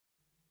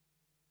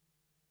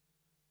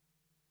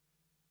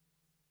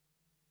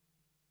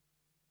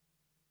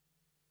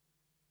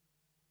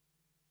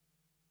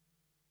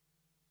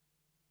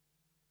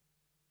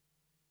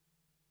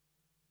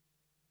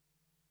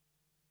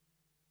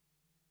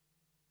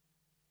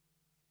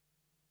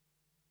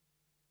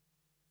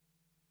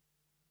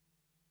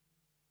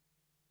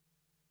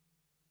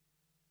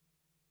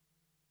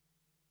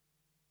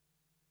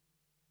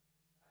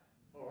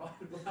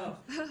Well,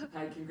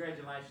 hey,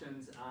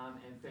 congratulations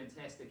and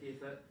fantastic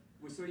effort.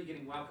 We saw you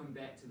getting welcomed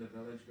back to the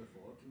village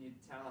before. Can you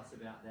tell us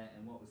about that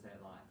and what was that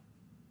like?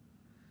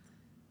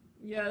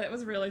 Yeah, that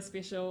was really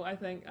special. I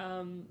think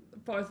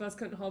both of us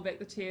couldn't hold back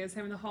the tears.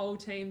 Having the whole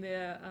team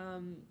there,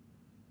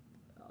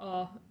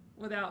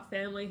 without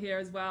family here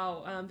as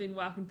well, being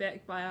welcomed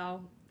back by our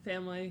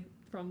family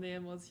from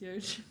them was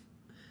huge.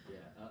 Yeah,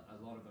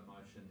 a lot of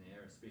emotion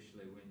there,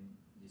 especially when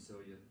you saw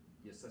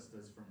your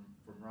sisters from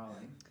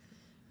rowing.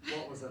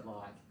 What was it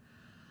like?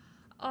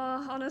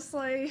 Oh,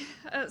 honestly,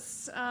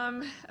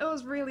 it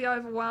was really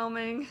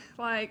overwhelming.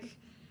 Like,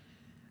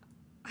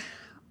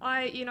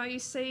 you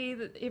see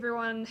that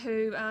everyone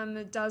who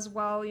does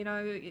well,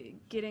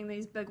 getting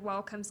these big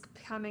welcomes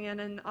coming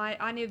in, and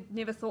I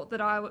never thought that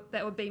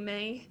that would be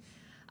me.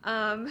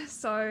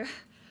 So,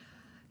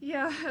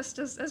 yeah,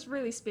 it's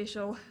really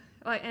special.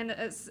 Like, and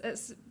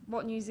it's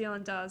what New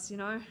Zealand does.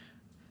 Good on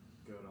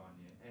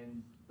you.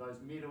 And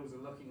those medals are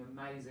looking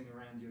amazing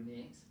around your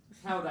necks.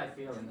 How are they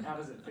feeling? How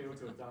does it feel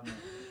to have done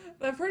that?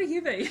 They're pretty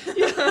heavy.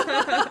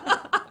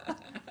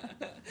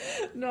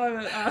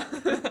 No,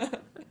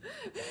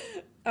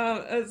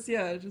 but it's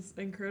just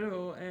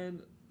incredible.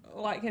 And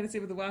like Hannah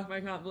said with the welcome, I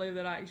can't believe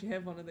that I actually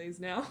have one of these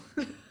now.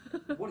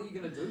 What are you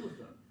going to do with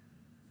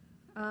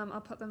them?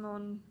 I'll put them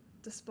on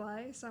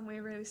display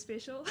somewhere really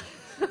special.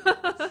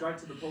 Straight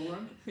to the pool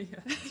room? Yeah,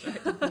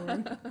 straight to the pool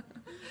room. Good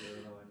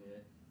on you.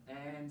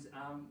 And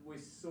we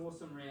saw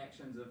some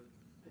reactions of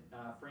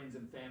friends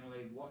and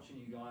family watching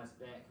you guys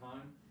back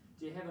home.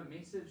 Do you have a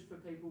message for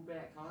people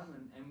back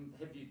home, and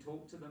have you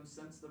talked to them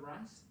since the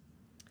race?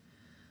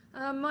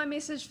 My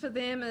message for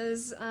them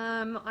is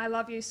I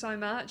love you so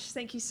much.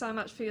 Thank you so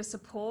much for your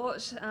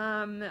support.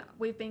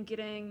 We've been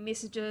getting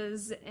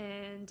messages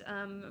and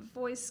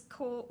voice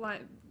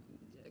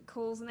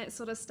calls and that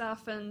sort of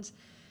stuff, and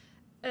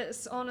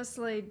it's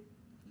honestly,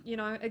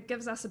 it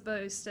gives us a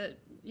boost.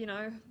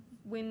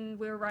 When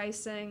we're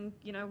racing,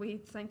 we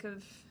think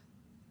of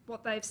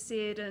what they've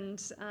said, and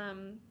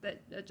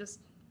that it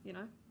just,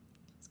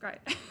 it's great.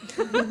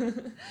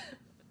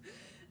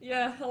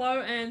 Yeah,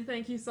 hello, and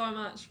thank you so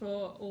much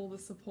for all the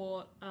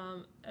support.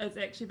 It's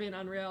actually been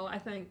unreal. I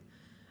think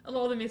a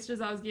lot of the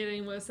messages I was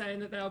getting were saying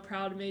that they were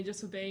proud of me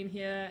just for being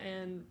here,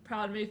 and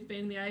proud of me for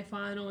being in the A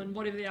final, and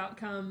whatever the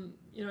outcome,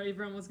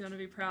 everyone was going to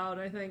be proud.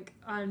 I think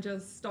I'm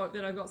just stoked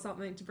that I've got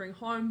something to bring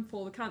home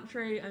for the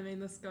country. I mean,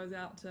 this goes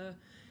out to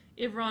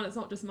everyone. It's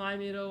not just my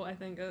medal. I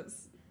think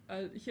it's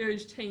a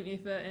huge team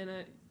effort and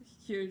a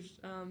huge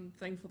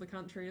thing for the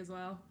country as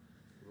well.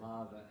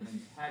 Love it.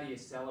 And how do you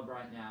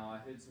celebrate now? I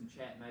heard some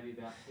chat maybe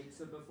about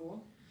pizza before.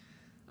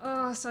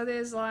 Oh, so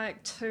there's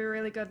like 2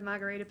 really good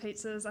margarita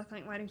pizzas, I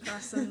think, waiting for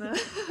us in the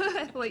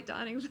athlete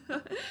dining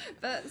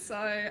bit.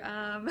 So,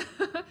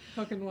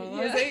 Cooking one of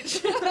yeah. those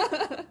each.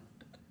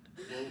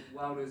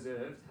 Well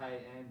deserved. Hey,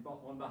 and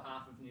on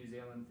behalf of New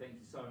Zealand, thank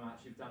you so much.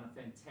 You've done a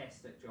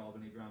fantastic job,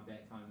 and everyone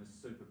back home is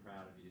super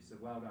proud of you. So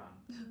well done.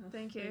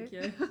 Thank you.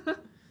 Thank you.